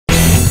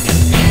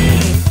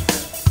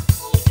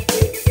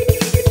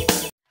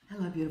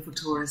beautiful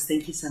Taurus.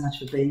 Thank you so much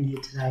for being here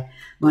today.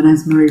 My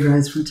name's Marie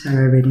Rose from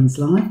Tarot Readings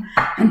Live,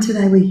 and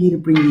today we're here to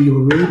bring you your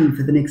reading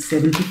for the next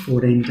 7 to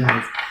 14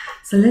 days.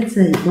 So let's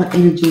see what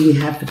energy we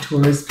have for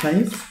Taurus,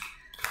 please.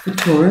 For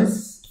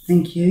Taurus,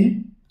 thank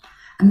you.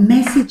 A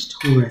message,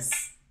 Taurus.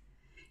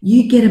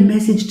 You get a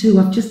message too.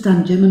 I've just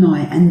done Gemini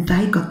and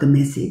they got the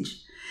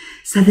message.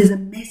 So there's a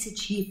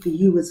message here for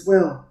you as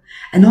well.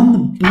 And on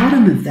the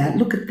bottom of that,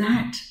 look at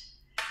that.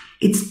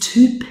 It's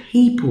two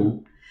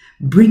people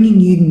bringing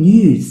you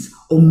news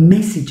or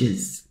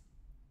messages.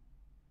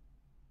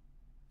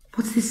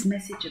 What's this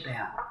message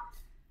about?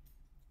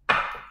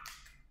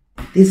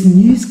 There's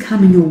news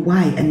coming your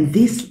way, and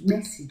this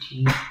message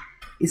here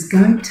is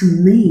going to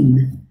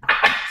mean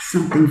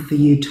something for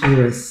you,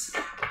 Taurus.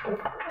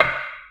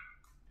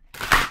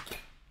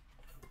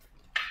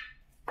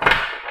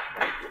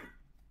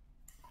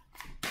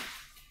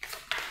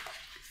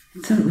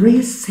 It's a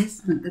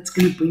reassessment that's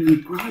going to bring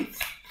you growth.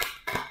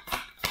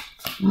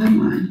 Why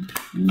am I?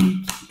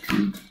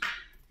 Okay.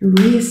 You're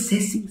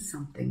reassessing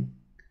something.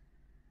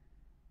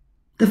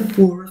 The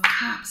Four of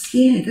Cups.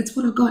 Yeah, that's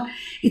what I got.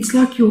 It's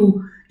like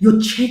you're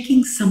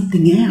checking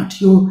something out.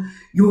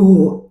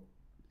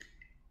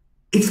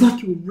 It's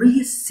like you're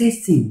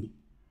reassessing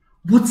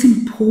what's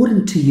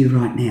important to you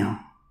right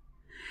now.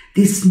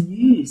 This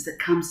news that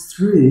comes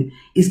through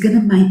is going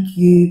to make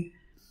you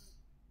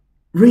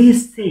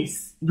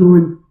reassess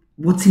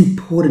what's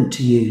important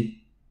to you.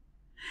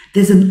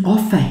 There's an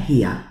offer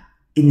here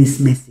in this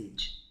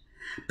message,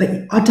 but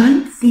I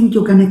don't think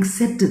you're going to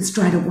accept it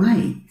straight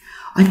away.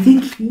 I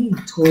think here,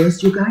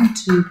 Taurus, you're going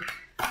to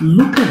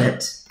look at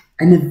it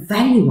and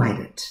evaluate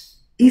it.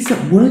 Is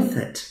it worth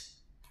it?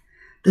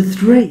 The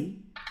Three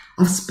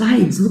of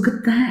Spades, look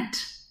at that.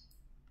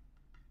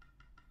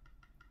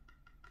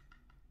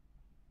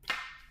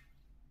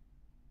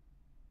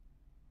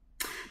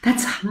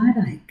 That's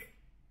heartache.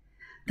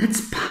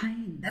 That's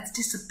pain. That's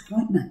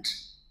disappointment.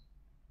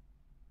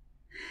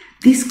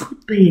 This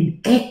could be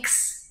an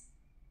ex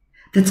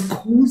that's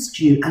caused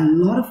you a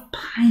lot of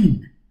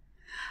pain,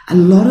 a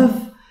lot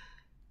of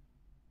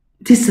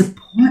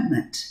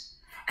disappointment,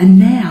 and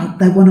now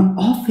they want to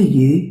offer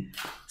you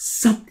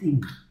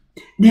something.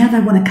 Now they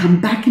want to come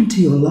back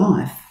into your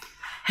life.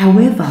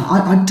 However,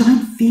 I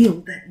don't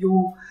feel that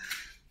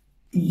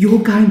you're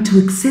going to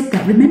accept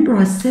that. Remember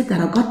I said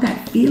that. I got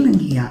that feeling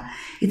here.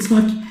 It's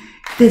like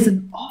there's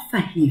an offer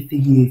here for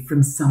you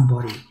from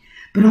somebody.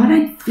 But I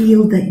don't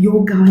feel that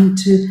you're going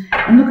to,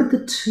 and look at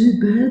the two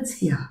birds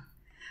here.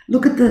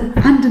 Look at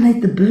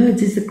underneath the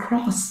birds is the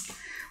cross,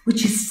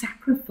 which is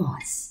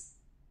sacrifice.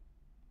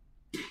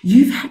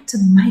 You've had to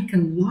make a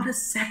lot of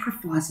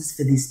sacrifices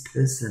for this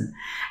person.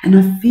 And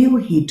I feel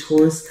here,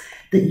 Taurus,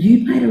 that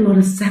you made a lot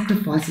of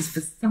sacrifices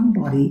for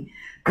somebody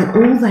that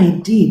all they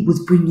did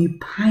was bring you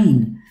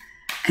pain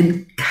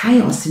and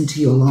chaos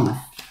into your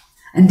life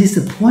and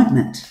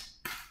disappointment.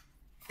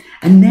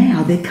 And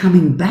now they're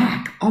coming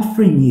back,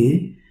 offering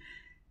you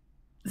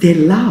their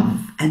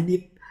love and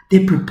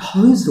their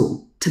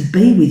proposal to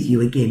be with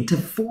you again, to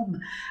form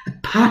a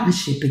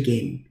partnership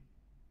again.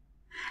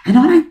 And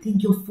I don't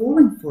think you're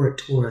falling for it,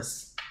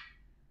 Taurus.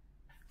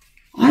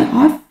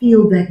 I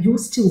feel that you're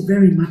still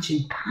very much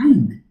in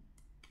pain.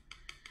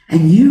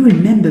 And you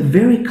remember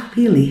very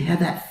clearly how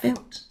that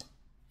felt.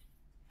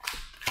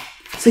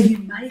 So you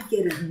may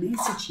get a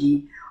message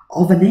here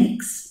of an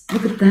ex.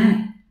 Look at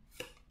that.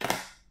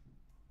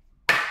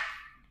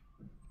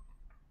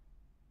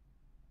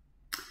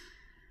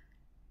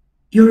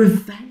 You're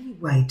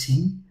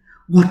evaluating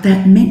what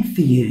that meant for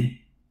you.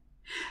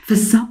 For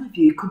some of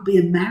you, it could be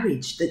a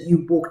marriage that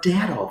you walked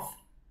out of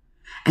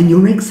and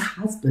your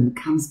ex-husband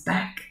comes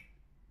back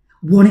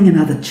wanting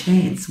another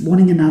chance,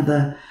 wanting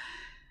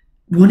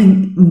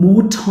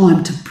more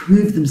time to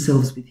prove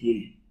themselves with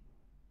you.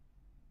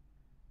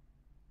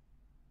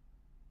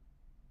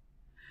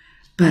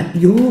 But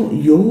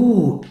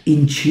you're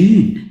in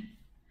tune.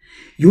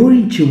 Your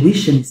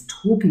intuition is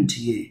talking to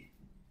you.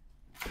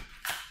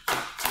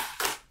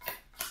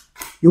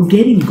 You're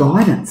getting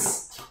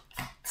guidance,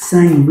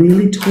 saying,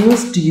 really,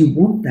 Taurus, do you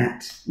want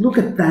that? Look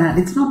at that.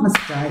 It's not a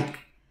mistake.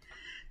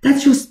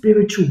 That's your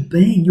spiritual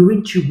being, your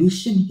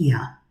intuition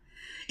here.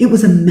 It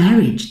was a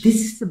marriage. This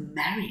is a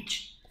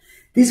marriage.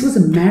 This was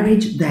a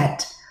marriage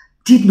that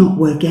did not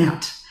work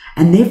out.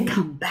 And they've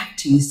come back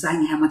to you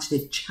saying how much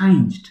they've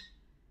changed,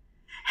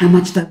 how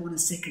much they want a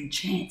second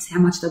chance, how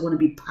much they want to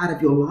be part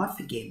of your life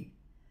again.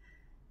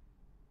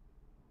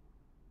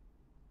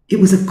 It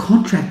was a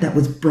contract that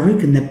was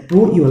broken that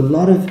brought you a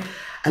lot of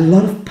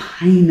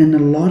pain and a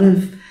lot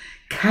of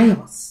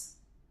chaos.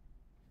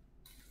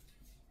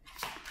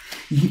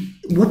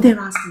 What they're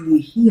asking you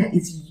here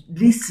is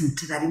listen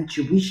to that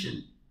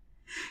intuition.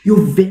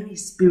 You're very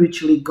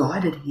spiritually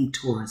guided here,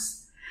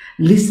 Taurus.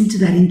 Listen to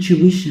that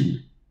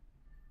intuition.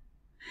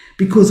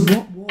 Because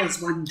what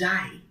was one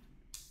day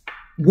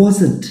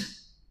wasn't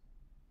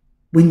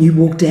when you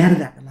walked out of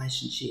that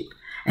relationship.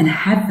 And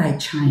have they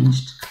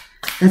changed?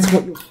 That's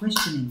what you're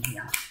questioning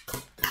here.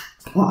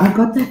 Well, I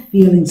got that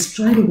feeling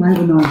straight away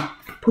when I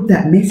put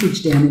that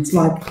message down. It's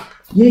like,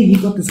 yeah,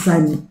 you got the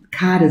same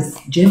card as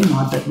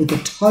Gemini, but with a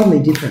totally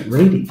different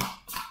reading.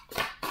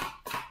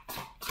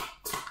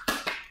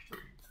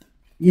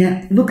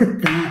 Yeah, look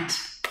at that.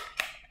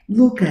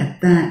 Look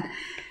at that.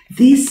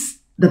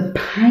 The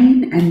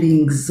pain and the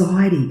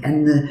anxiety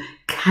and the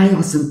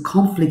chaos and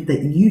conflict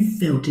that you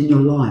felt in your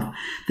life,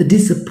 the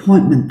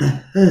disappointment, the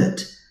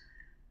hurt,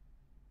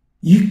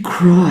 you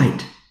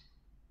cried.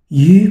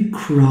 You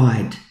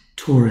cried,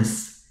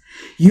 Taurus.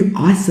 You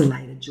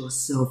isolated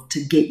yourself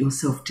to get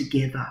yourself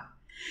together.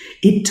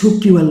 It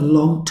took you a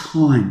long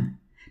time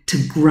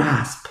to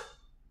grasp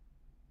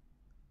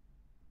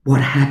what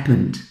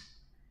happened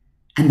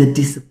and the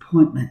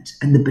disappointment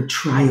and the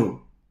betrayal,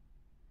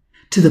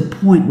 to the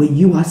point where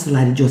you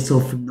isolated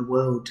yourself from the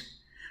world,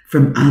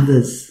 from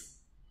others,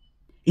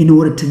 in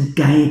order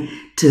to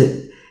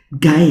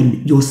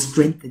gain your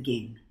strength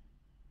again.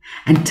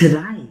 And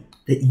today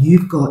that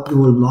you've got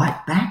your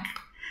light back,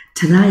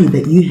 today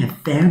that you have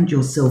found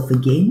yourself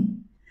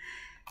again,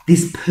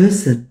 this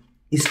person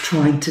is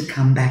trying to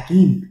come back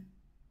in.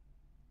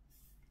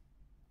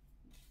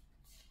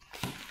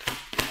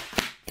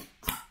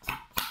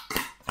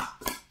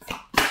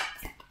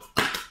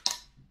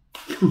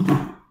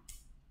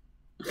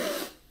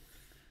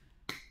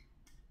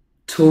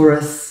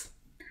 Taurus,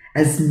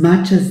 as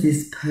much as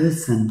this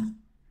person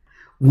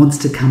wants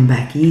to come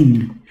back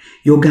in,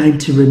 you're going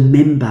to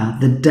remember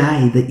the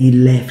day that you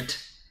left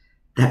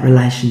that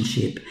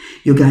relationship.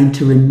 You're going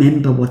to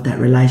remember what that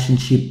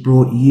relationship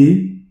brought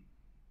you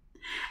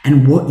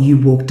and what you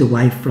walked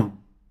away from.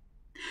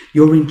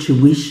 Your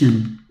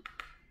intuition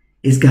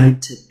is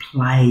going to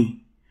play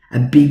a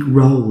big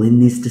role in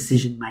this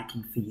decision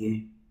making for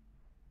you.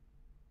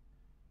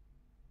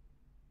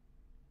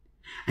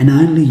 And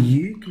only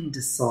you can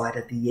decide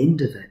at the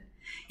end of it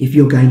if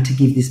you're going to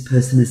give this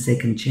person a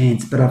second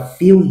chance. But I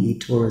feel here,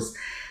 Taurus,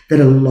 that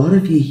a lot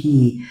of you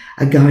here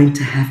are going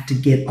to have to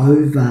get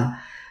over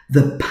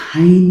the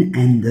pain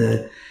and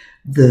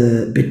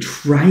the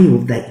betrayal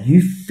that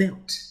you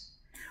felt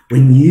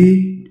when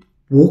you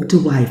walked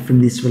away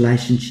from this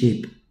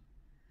relationship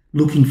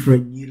looking for a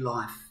new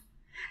life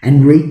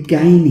and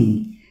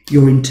regaining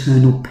your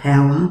internal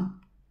power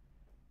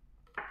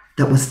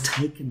that was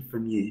taken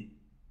from you,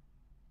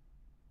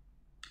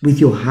 with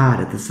your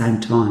heart at the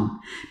same time,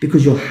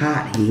 because your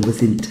heart here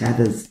was in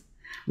tatters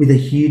with a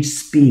huge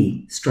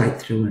spear straight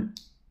through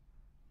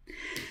it.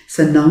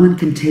 So no one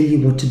can tell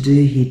you what to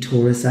do here,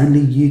 Taurus.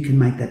 Only you can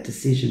make that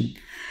decision.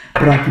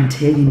 But I can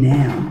tell you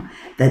now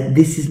that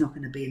this is not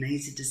going to be an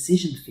easy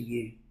decision for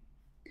you.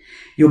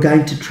 You're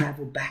going to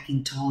travel back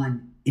in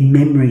time, in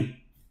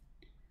memory.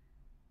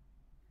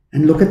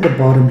 And look at the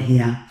bottom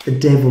here, the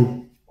devil.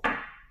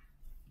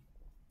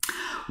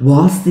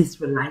 Whilst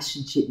this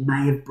relationship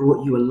may have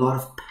brought you a lot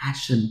of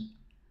passion,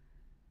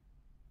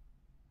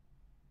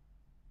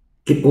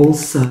 it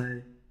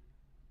also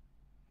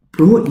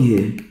brought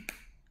you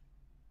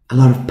a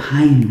lot of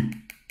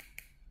pain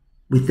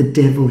with the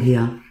devil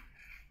here.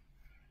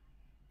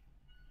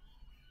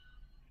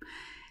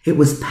 It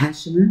was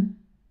passionate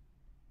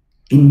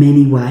in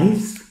many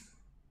ways,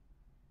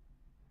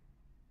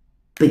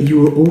 but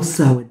you were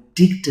also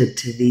addicted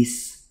to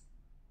this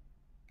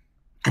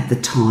at the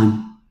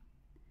time,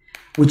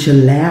 which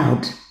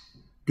allowed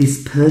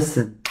this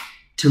person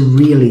to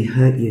really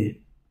hurt you.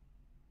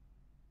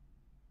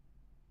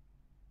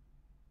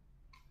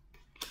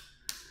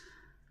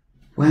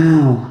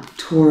 Wow,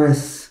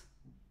 Taurus.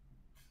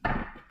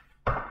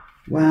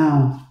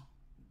 Wow.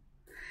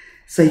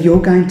 So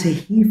you're going to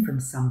hear from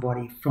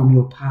somebody from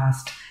your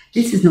past.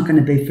 This is not going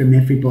to be from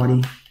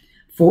everybody,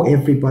 for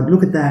everybody.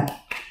 Look at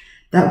that.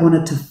 That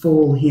wanted to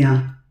fall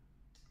here.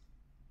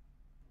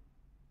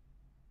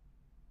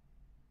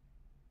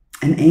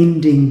 An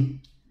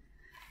ending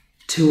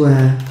to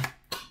a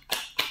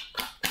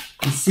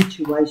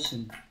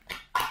situation.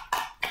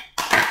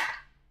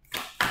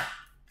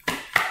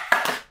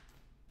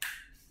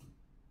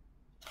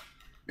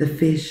 The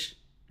fish,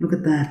 look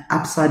at that,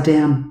 upside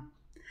down.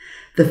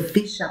 The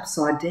fish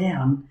upside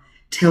down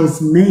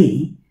tells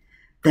me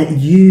that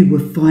you were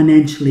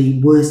financially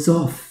worse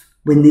off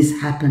when this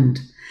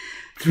happened.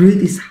 Through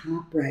this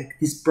heartbreak,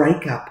 this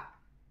breakup,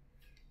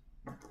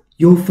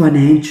 your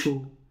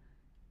financial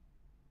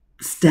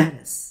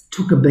status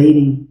took a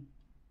beating.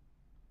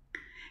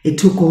 It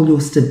took all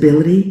your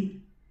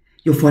stability,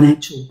 your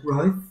financial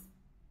growth.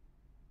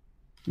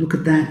 Look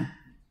at that.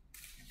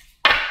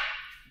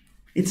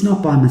 It's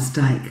not by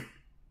mistake.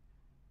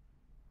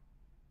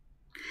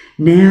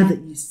 Now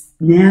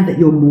that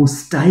you're more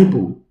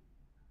stable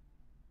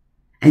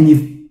and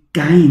you've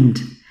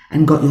gained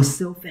and got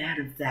yourself out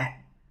of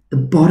that, the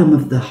bottom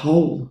of the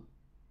hole,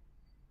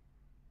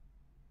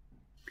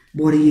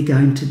 what are you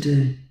going to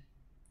do,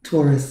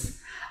 Taurus?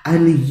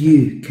 Only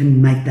you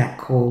can make that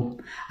call.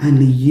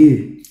 Only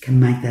you can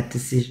make that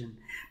decision.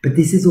 But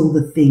this is all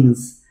the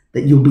things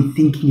that you'll be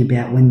thinking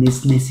about when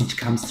this message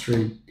comes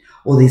through,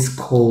 or this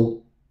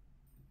call.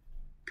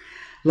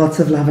 Lots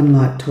of love and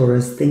light,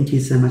 Taurus. Thank you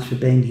so much for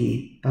being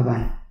here.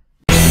 Bye-bye.